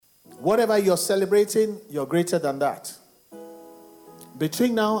Whatever you're celebrating, you're greater than that.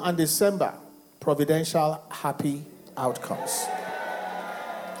 Between now and December, providential, happy outcomes.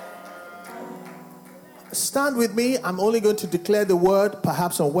 Stand with me. I'm only going to declare the word,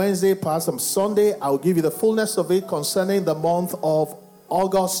 perhaps on Wednesday, perhaps on Sunday. I'll give you the fullness of it concerning the month of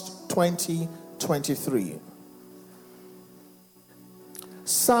August 2023.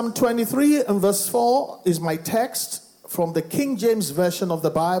 Psalm 23 and verse 4 is my text from the King James Version of the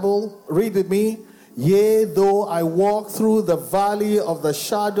Bible. Read with me. Yea, though I walk through the valley of the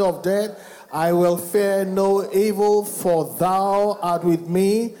shadow of death, I will fear no evil, for thou art with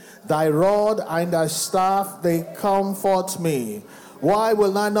me. Thy rod and thy staff, they comfort me. Why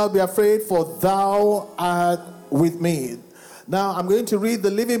will I not be afraid? For thou art with me. Now, I'm going to read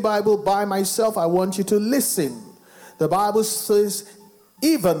the Living Bible by myself. I want you to listen. The Bible says,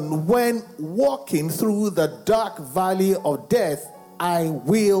 even when walking through the dark valley of death, I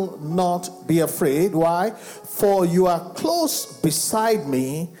will not be afraid. Why? For you are close beside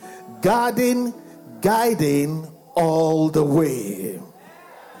me, guiding all the way.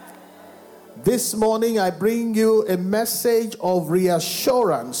 This morning I bring you a message of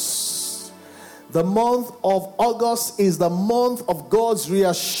reassurance. The month of August is the month of God's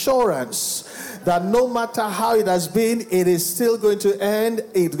reassurance that no matter how it has been, it is still going to end.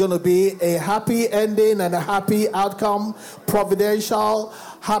 It's going to be a happy ending and a happy outcome, providential,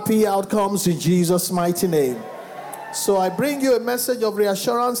 happy outcomes in Jesus' mighty name. So I bring you a message of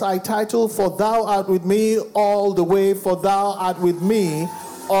reassurance I title, For Thou Art With Me All the Way, For Thou Art With Me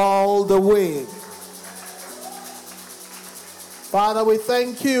All the Way. Father, we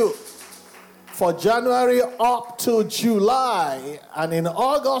thank you for January up to July, and in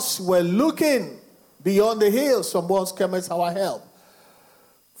August we're looking beyond the hills from whence cometh our help.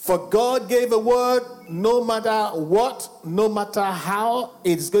 For God gave a word, no matter what, no matter how,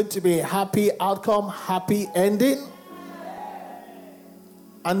 it's going to be a happy outcome, happy ending.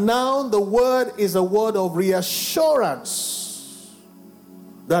 And now the word is a word of reassurance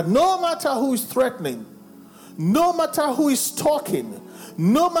that no matter who is threatening, no matter who is talking,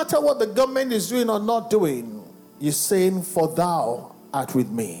 no matter what the government is doing or not doing, you're saying, for thou art with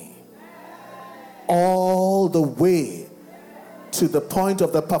me. All the way to the point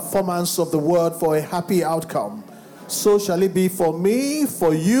of the performance of the word for a happy outcome. So shall it be for me,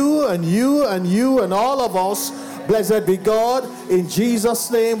 for you, and you, and you, and all of us. Blessed be God. In Jesus'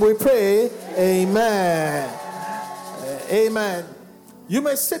 name we pray. Amen. Amen. You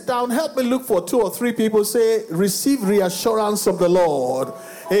may sit down. Help me look for 2 or 3 people. Say, receive reassurance of the Lord.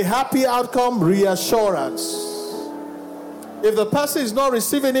 A happy outcome, reassurance. If the person is not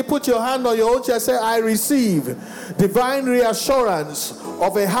receiving it, put your hand on your own chest. Say, I receive divine reassurance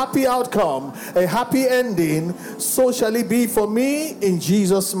of a happy outcome, a happy ending. So shall it be for me in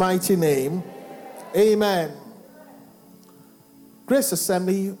Jesus' mighty name. Amen. Grace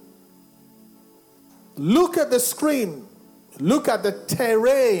Assembly, look at the screen. Look at the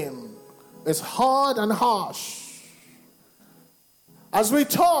terrain. It's hard and harsh. As we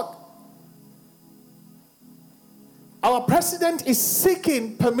talk, our president is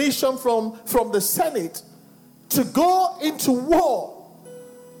seeking permission from the Senate to go into war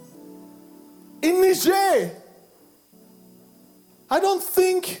in Niger. I don't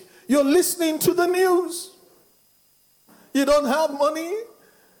think you're listening to the news. You don't have money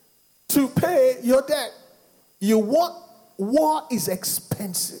to pay your debt. War is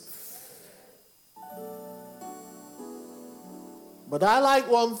expensive. But I like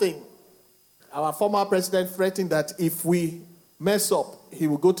one thing. Our former president threatened that if we mess up, he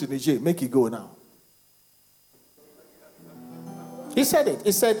will go to Niger. Make it go now. He said it.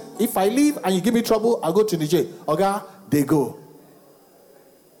 He said, if I leave and you give me trouble, I'll go to Niger. Oga, they go.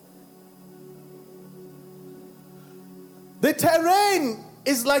 The terrain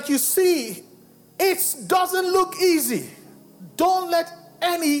is like you see. It doesn't look easy. Don't let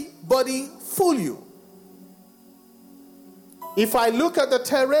anybody fool you. If I look at the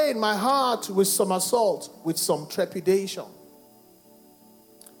terrain, my heart will somersault with some trepidation.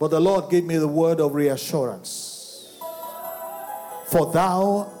 But the Lord gave me the word of reassurance. For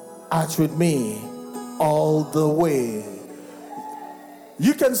thou art with me all the way.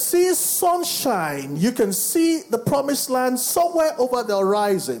 You can see sunshine. You can see the promised land somewhere over the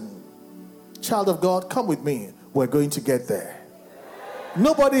horizon. Child of God, come with me. We're going to get there.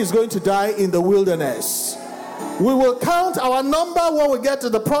 Nobody is going to die in the wilderness. We will count our number when we get to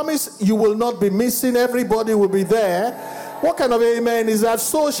the promise. You will not be missing. Everybody will be there. What kind of amen is that?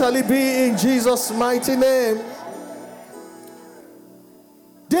 So shall it be in Jesus' mighty name.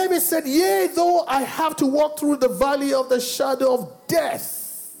 David said, yea, though I have to walk through the valley of the shadow of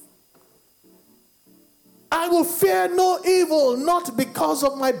death, I will fear no evil, not because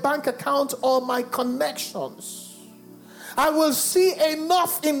of my bank account or my connections. I will see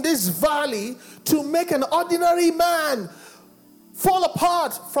enough in this valley to make an ordinary man fall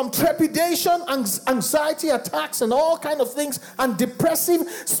apart from trepidation, anxiety attacks, and all kind of things, and depressive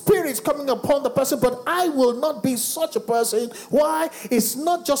spirits coming upon the person. But I will not be such a person. Why? It's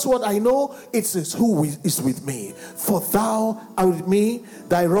not just what I know, it's who is with me. For thou art with me,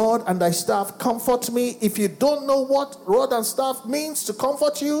 thy rod and thy staff comfort me. If you don't know what rod and staff means to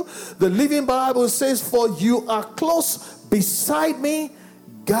comfort you, the Living Bible says, for you are close beside me,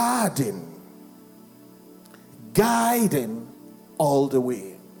 guiding all the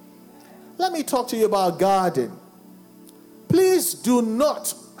way. Let me talk to you about guarding. Please do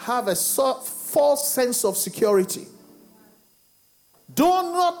not have a false sense of security. Do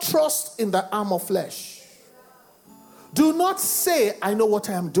not trust in the arm of flesh. Do not say, I know what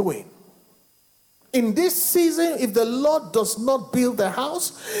I am doing. In this season, if the Lord does not build the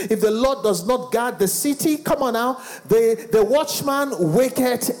house, if the Lord does not guard the city, come on now, the watchman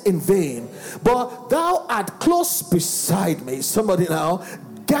waketh in vain. But thou art close beside me. Somebody now,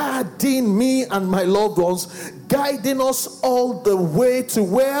 guarding me and my loved ones, guiding us all the way to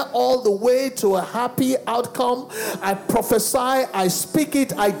where? All the way to a happy outcome. I prophesy, I speak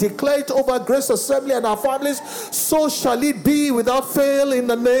it, I declare it over Grace Assembly and our families. So shall it be without fail in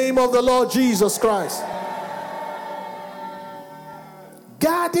the name of the Lord Jesus Christ.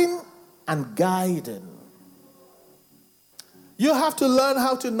 Guarding and guiding. You have to learn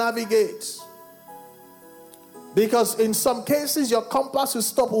how to navigate. Because in some cases, your compass will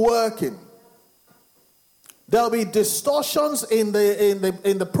stop working. There'll be distortions in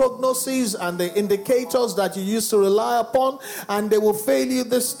the prognosis and the indicators that you used to rely upon, and they will fail you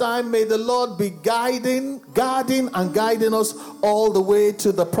this time. May the Lord be guarding and guiding us all the way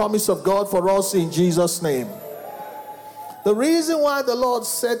to the promise of God for us in Jesus' name. The reason why the Lord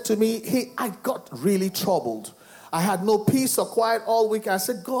said to me, I got really troubled. I had no peace or quiet all week. I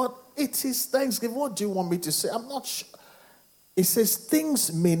said, God, it is Thanksgiving. What do you want me to say? I'm not sure. It says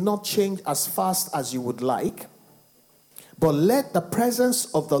things may not change as fast as you would like, but let the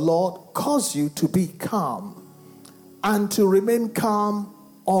presence of the Lord cause you to be calm and to remain calm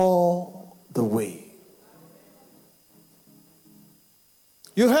all the way.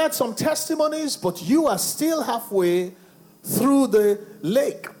 You heard some testimonies, but you are still halfway through the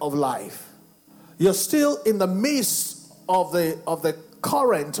lake of life. You're still in the midst of the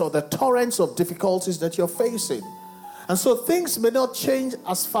current or the torrents of difficulties that you're facing. And so things may not change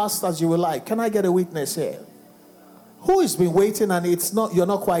as fast as you would like. Can I get a witness here? Who has been waiting and you're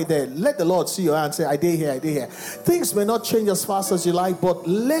not quite there? Let the Lord see your hand and say, I did here. Things may not change as fast as you like, but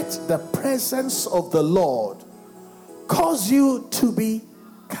let the presence of the Lord cause you to be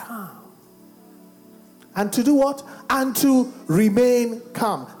calm. And to do what? And to remain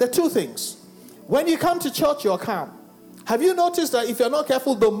calm. There are two things. When you come to church, you're calm. Have you noticed that if you're not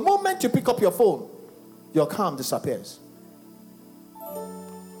careful, the moment you pick up your phone, your calm disappears?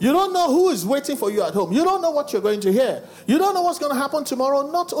 You don't know who is waiting for you at home. You don't know what you're going to hear. You don't know what's going to happen tomorrow.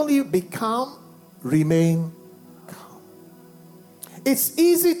 Not only be calm, remain calm. It's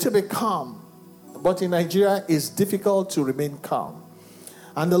easy to be calm, but in Nigeria, it's difficult to remain calm.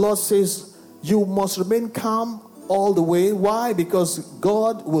 And the Lord says, you must remain calm all the way. Why? Because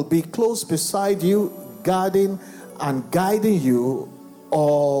God will be close beside you, guarding and guiding you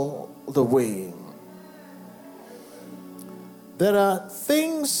all the way. There are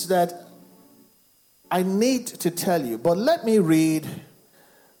things that I need to tell you, but let me read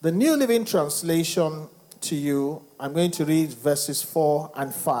the New Living Translation to you. I'm going to read verses 4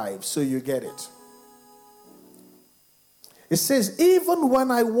 and 5 so you get it. It says, even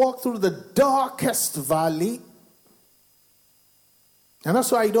when I walk through the darkest valley, and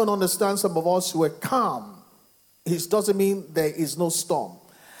that's why I don't understand some of us who are calm. It doesn't mean there is no storm.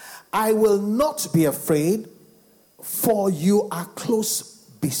 I will not be afraid, for you are close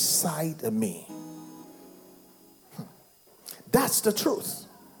beside me. That's the truth.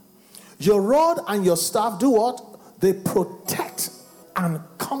 Your rod and your staff do what? They protect and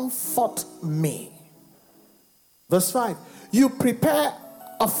comfort me. Verse 5. You prepare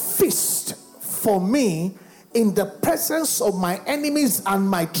a feast for me in the presence of my enemies and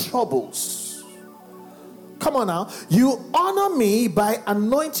my troubles. Come on now. You honor me by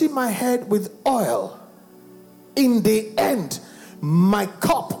anointing my head with oil. In the end, my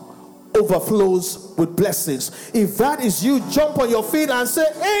cup overflows with blessings. If that is you, jump on your feet and say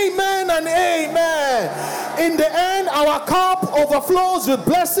amen and amen. In the end, our cup overflows with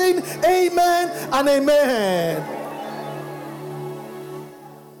blessing. Amen and amen.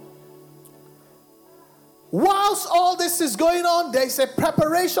 whilst all this is going on, there is a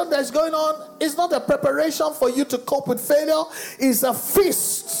preparation that's going on. It's not a preparation for you to cope with failure. It's a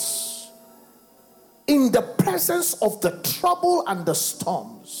feast in the presence of the trouble and the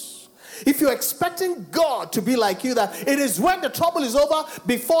storms. If you're expecting God to be like you, that it is when the trouble is over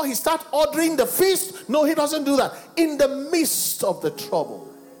before he starts ordering the feast, no, he doesn't do that. In the midst of the trouble.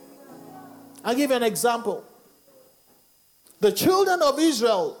 I'll give you an example. The children of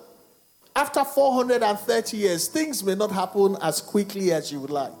Israel, after 430 years, things may not happen as quickly as you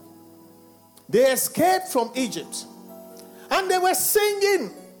would like. They escaped from Egypt. And they were singing.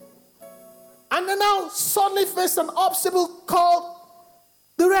 And they now suddenly faced an obstacle called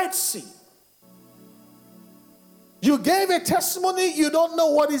the Red Sea. You gave a testimony, you don't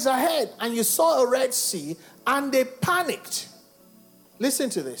know what is ahead. And you saw a Red Sea and they panicked. Listen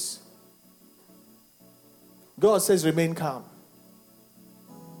to this. God says, remain calm.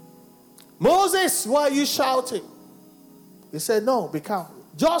 Moses, why are you shouting? He said, no, be calm.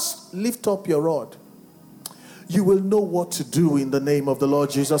 Just lift up your rod. You will know what to do in the name of the Lord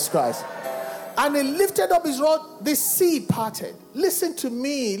Jesus Christ. And he lifted up his rod, the sea parted. Listen to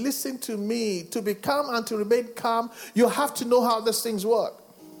me, listen to me. To be calm and to remain calm, you have to know how these things work.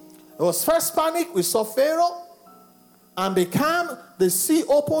 It was first panic, we saw Pharaoh, and be calm, the sea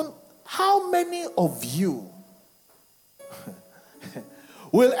opened. How many of you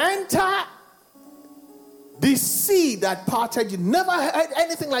will enter the sea that parted? You never heard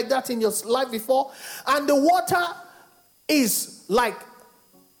anything like that in your life before. And the water is like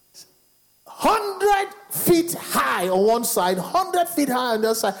 100 feet high on one side, 100 feet high on the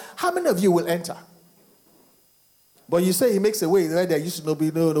other side. How many of you will enter? But you say he makes a way where there used to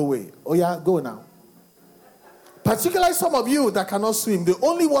be no way. Oh yeah, go now. Particularly some of you that cannot swim. The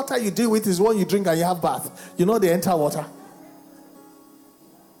only water you deal with is one you drink and you have bath. You know they enter water.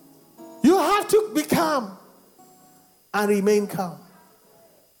 You have to be calm and remain calm.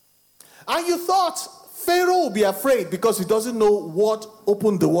 And you thought Pharaoh will be afraid because he doesn't know what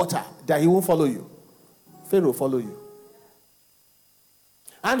opened the water, that he won't follow you. Pharaoh will follow you.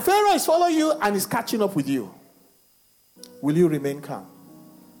 And Pharaoh is following you and is catching up with you. Will you remain calm?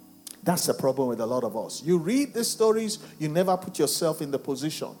 That's the problem with a lot of us. You read the stories, you never put yourself in the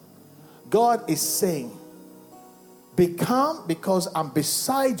position. God is saying, be calm because I'm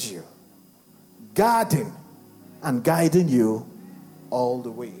beside you, guarding and guiding you all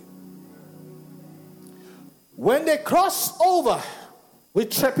the way. When they cross over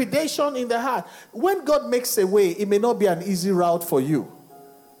with trepidation in their heart, when God makes a way, it may not be an easy route for you,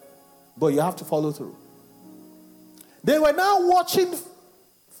 but you have to follow through. They were now watching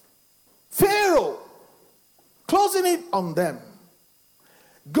Pharaoh closing it on them.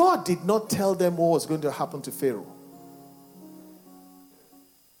 God did not tell them what was going to happen to Pharaoh.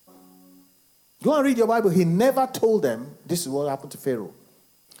 Go and read your Bible. He never told them this is what happened to Pharaoh.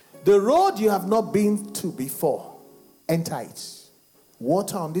 The road you have not been to before, enter it.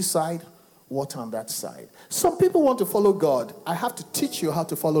 Water on this side, water on that side. Some people want to follow God. I have to teach you how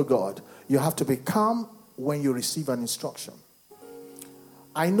to follow God. You have to be calm when you receive an instruction.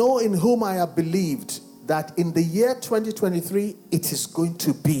 I know in whom I have believed that in the year 2023, it is going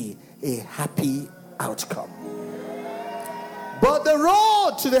to be a happy outcome. But the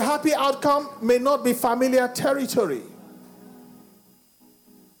road to the happy outcome may not be familiar territory.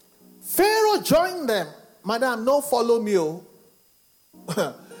 Pharaoh joined them. Madam, no follow me.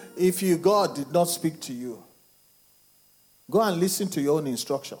 If God did not speak to you, go and listen to your own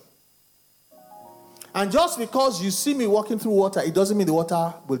instruction. And just because you see me walking through water, it doesn't mean the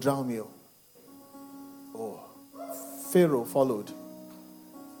water will drown me. Oh, Pharaoh followed.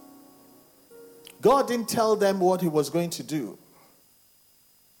 God didn't tell them what he was going to do.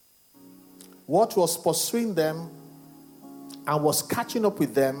 What was pursuing them and was catching up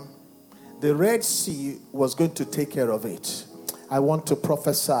with them, the Red Sea was going to take care of it. I want to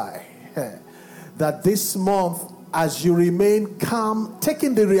prophesy that this month, as you remain calm,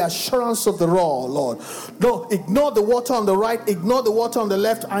 taking the reassurance of the raw, Lord. No, ignore the water on the right, ignore the water on the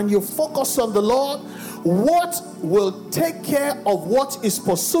left, and you focus on the Lord. What will take care of what is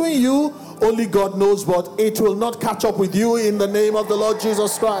pursuing you, only God knows, but it will not catch up with you in the name of the Lord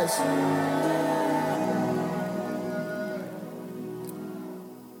Jesus Christ.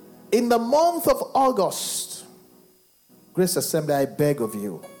 In the month of August, Grace Assembly, I beg of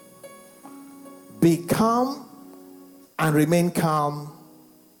you, be calm and remain calm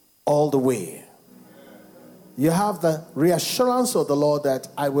all the way. You have the reassurance of the Lord that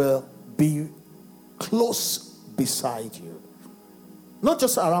I will be close beside you. Not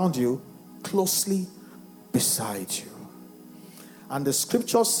just around you, closely beside you. And the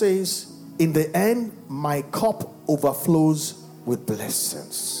scripture says, In the end, my cup overflows with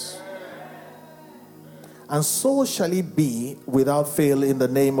blessings. And so shall it be without fail in the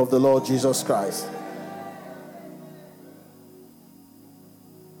name of the Lord Jesus Christ.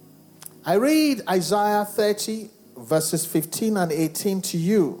 I read Isaiah 30 verses 15 and 18 to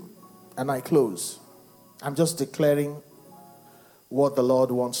you, and I close. I'm just declaring what the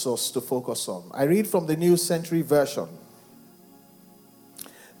Lord wants us to focus on. I read from the New Century Version.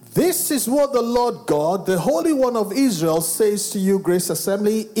 This is what the Lord God, the Holy One of Israel, says to you, Grace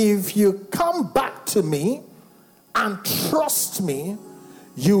Assembly. If you come back to me and trust me,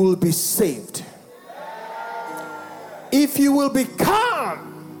 you will be saved. If you will be calm,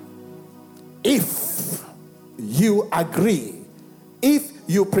 if you agree, if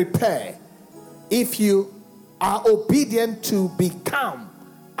you prepare, if you are obedient to be calm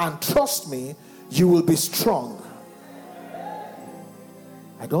and trust me, you will be strong.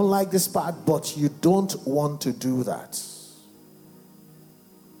 I don't like this part, but you don't want to do that.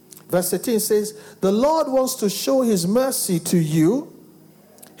 Verse 18 says, the Lord wants to show his mercy to you.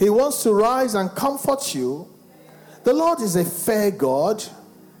 He wants to rise and comfort you. The Lord is a fair God.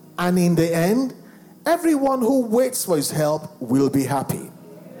 And in the end, everyone who waits for his help will be happy.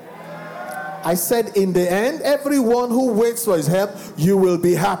 I said, in the end, everyone who waits for his help, you will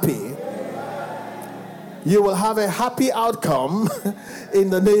be happy. You will have a happy outcome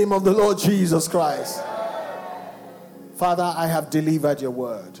in the name of the Lord Jesus Christ. Father, I have delivered your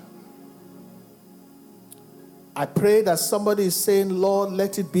word. I pray that somebody is saying, Lord,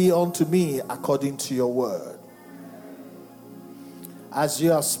 let it be unto me according to your word. As you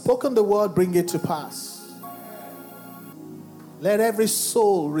have spoken the word, bring it to pass. Let every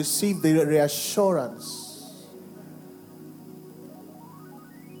soul receive the reassurance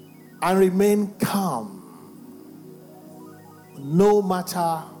and remain calm no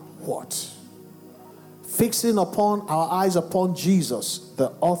matter what. Fixing upon our eyes upon Jesus,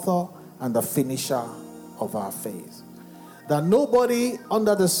 the author and the finisher of our faith. That nobody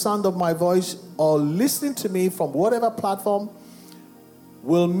under the sound of my voice or listening to me from whatever platform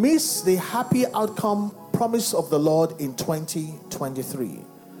will miss the happy outcome promise of the Lord in 2023.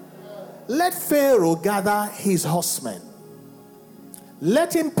 Let Pharaoh gather his horsemen.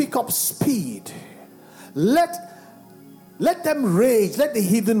 Let him pick up speed. Let them rage. Let the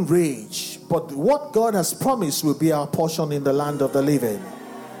heathen rage. But what God has promised will be our portion in the land of the living.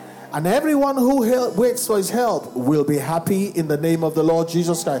 And everyone who waits for his help will be happy in the name of the Lord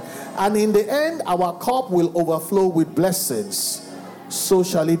Jesus Christ. And in the end, our cup will overflow with blessings. So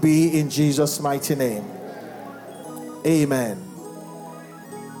shall it be in Jesus' mighty name. Amen.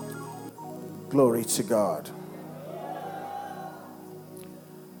 Glory to God.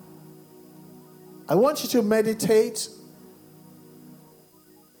 I want you to meditate,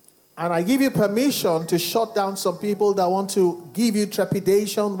 and I give you permission to shut down some people that want to give you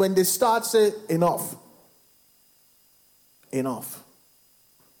trepidation. When they start, say, enough. Enough.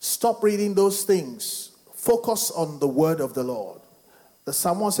 Stop reading those things. Focus on the word of the Lord. The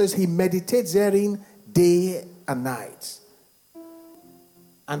Psalm says he meditates therein day and night.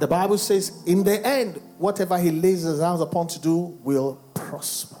 And the Bible says, in the end, whatever he lays his hands upon to do will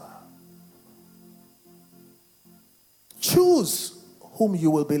prosper. Choose whom you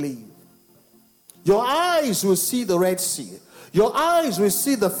will believe. Your eyes will see the Red Sea. Your eyes will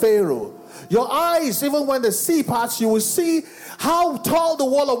see the Pharaoh. Your eyes, even when the sea parts, you will see how tall the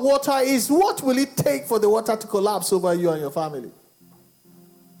wall of water is. What will it take for the water to collapse over you and your family?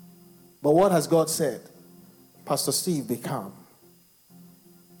 But what has God said? Pastor Steve, be calm.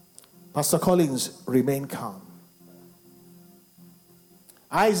 Pastor Collins, remain calm.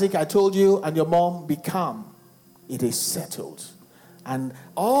 Isaac, I told you, and your mom, be calm. It is settled. And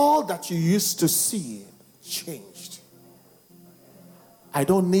all that you used to see changed. I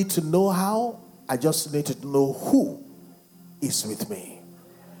don't need to know how. I just need to know who is with me.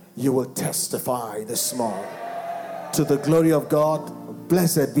 You will testify this morning to the glory of God.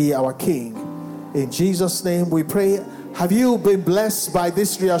 Blessed be our King. In Jesus' name we pray. Have you been blessed by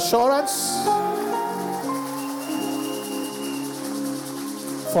this reassurance?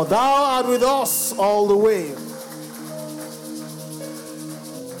 For thou art with us all the way.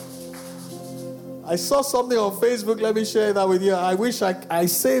 I saw something on Facebook. Let me share that with you. I wish I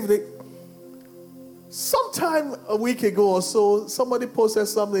saved it. Sometime a week ago or so, somebody posted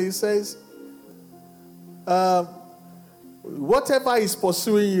something. He says, whatever is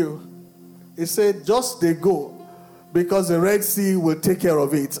pursuing you, he said, just they go, because the Red Sea will take care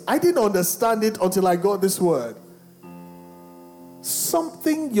of it. I didn't understand it until I got this word.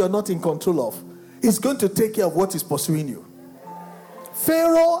 Something you're not in control of is going to take care of what is pursuing you.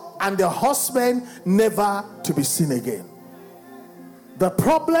 Pharaoh and the horsemen never to be seen again. The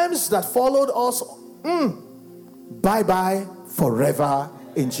problems that followed us, bye-bye forever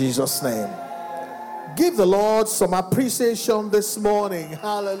in Jesus' name. Give the Lord some appreciation this morning.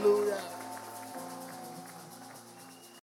 Hallelujah.